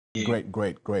Great,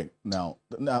 great, great. Now,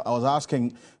 I was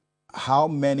asking, how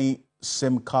many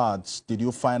SIM cards did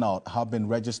you find out have been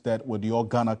registered with your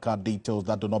Ghana card details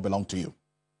that do not belong to you?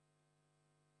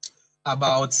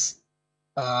 About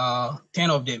 10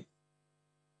 of them.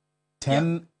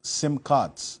 10 SIM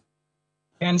cards?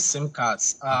 10 SIM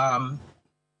cards. 5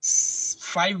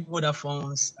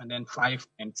 Vodafones and then 5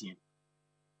 MTN.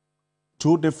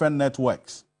 2 different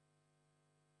networks?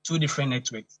 2 different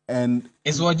networks. And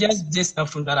it was just this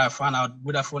afternoon that I found out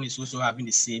Vodafone is also having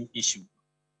the same issue.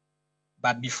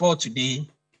 But before today,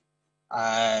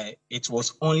 it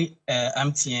was only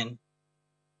MTN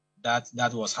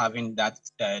that was having that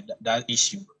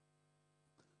issue.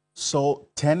 So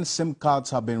 10 SIM cards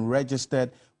have been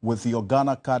registered with your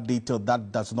Ghana card detail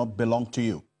that does not belong to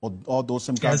you, or all those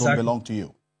SIM cards don't belong to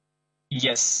you?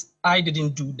 Yes, I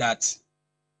didn't do that.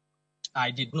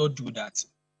 I did not do that.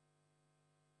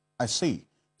 I see.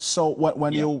 So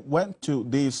when you went to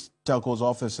these telcos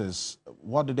offices,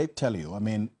 what did they tell you? I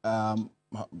mean,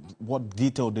 what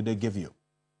detail did they give you?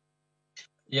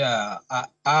 Yeah,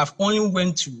 I've only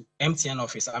went to MTN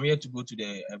office. I'm here to go to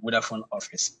the Vodafone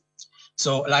office.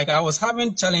 So like I was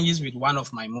having challenges with one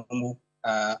of my Momo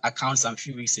accounts a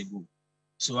few weeks ago.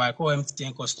 So I called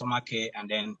MTN customer care and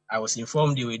then I was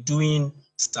informed they were doing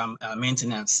some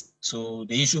maintenance. So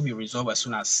the issue will be resolved as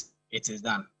soon as it is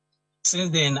done.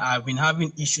 Since then, I've been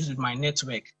having issues with my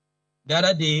network. The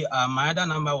other day, my other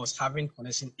number was having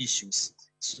connection issues.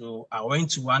 So I went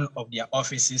to one of their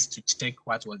offices to check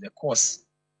what was the cause.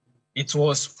 It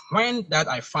was when that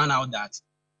I found out that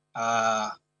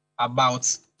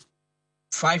about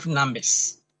 5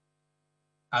 numbers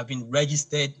have been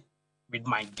registered with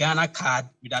my Ghana card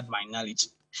without my knowledge.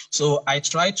 So I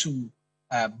tried to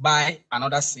buy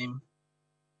another SIM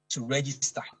to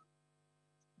register.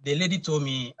 The lady told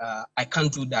me I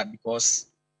can't do that because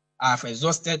I've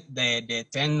exhausted the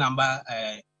 10 number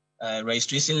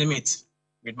registration limit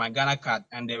with my Ghana card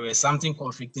and there were something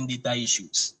conflicting data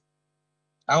issues.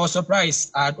 I was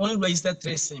surprised. I had only registered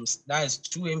 3 SIMs. That is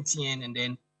 2 MTN and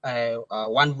then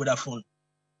 1 Vodafone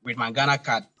with my Ghana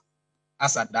card.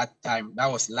 As at that time,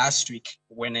 that was last week,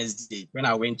 Wednesday, when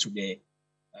I went to the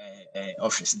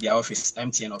office, their office,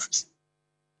 MTN office.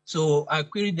 So I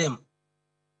queried them,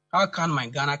 how can my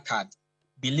Ghana card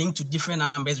be linked to different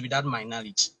numbers without my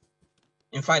knowledge?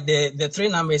 In fact, the 3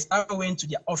 numbers, I went to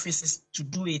their offices to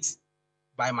do it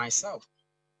by myself.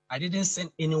 I didn't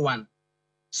send anyone.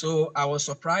 So I was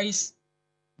surprised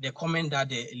the comment that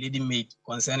the lady made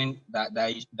concerning that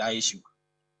issue.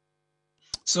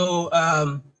 So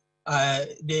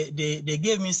they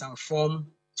gave me some form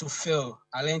to fill.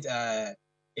 I learned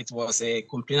it was a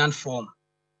complainant form.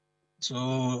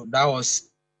 So that was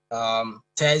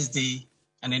Thursday,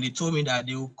 and then they told me that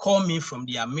they will call me from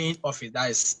their main office, that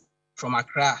is from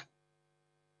Accra,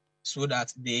 so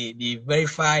that they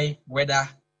verify whether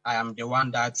I am the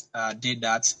one that did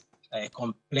that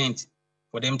complaint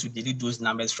for them to delete those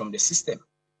numbers from the system.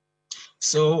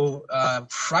 So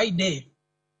Friday,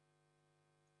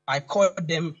 I called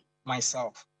them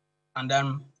myself, and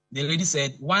then the lady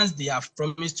said once they have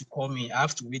promised to call me, I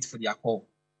have to wait for their call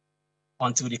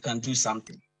until they can do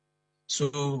something.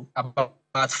 So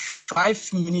about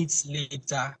 5 minutes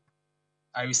later,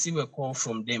 I received a call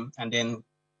from them, and then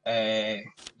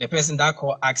the person that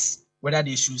called asked whether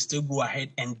they should still go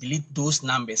ahead and delete those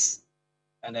numbers.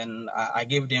 And then I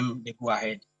gave them the go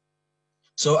ahead.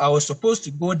 So I was supposed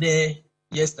to go there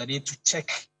yesterday to check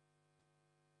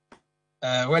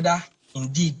whether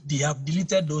indeed they have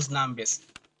deleted those numbers.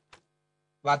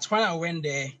 But when I went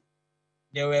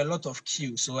there were a lot of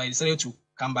queues. So I decided to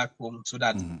come back home so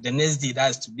that the next day,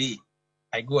 that is today,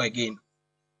 I go again.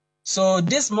 So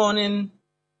this morning,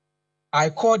 I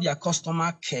called their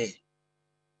customer care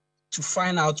to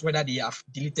find out whether they have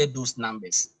deleted those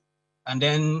numbers. And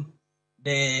then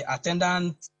the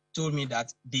attendant told me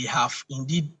that they have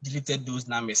indeed deleted those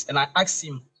numbers. And I asked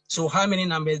him, so how many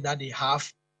numbers that they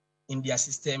have in their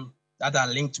system that are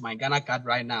linked to my Ghana card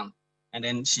right now? And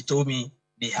then she told me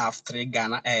they have 3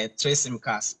 SIM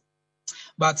cards.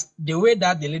 But the way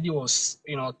that the lady was,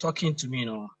 talking to me,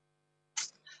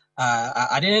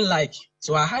 I didn't like.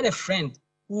 So I had a friend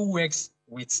who works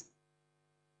with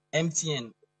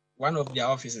MTN, one of their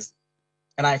offices,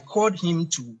 and I called him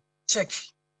to check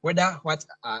whether what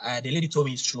the lady told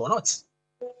me is true or not.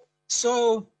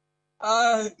 So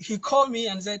he called me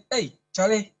and said, "Hey,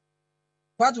 Charlie,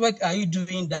 what work are you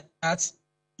doing that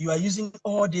you are using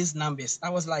all these numbers?" I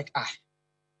was like,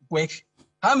 work.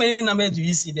 How many numbers do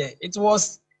you see there? It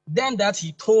was then that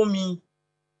he told me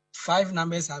 5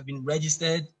 numbers have been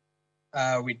registered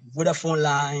with Vodafone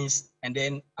lines, and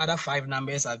then other 5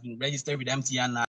 numbers have been registered with MTN.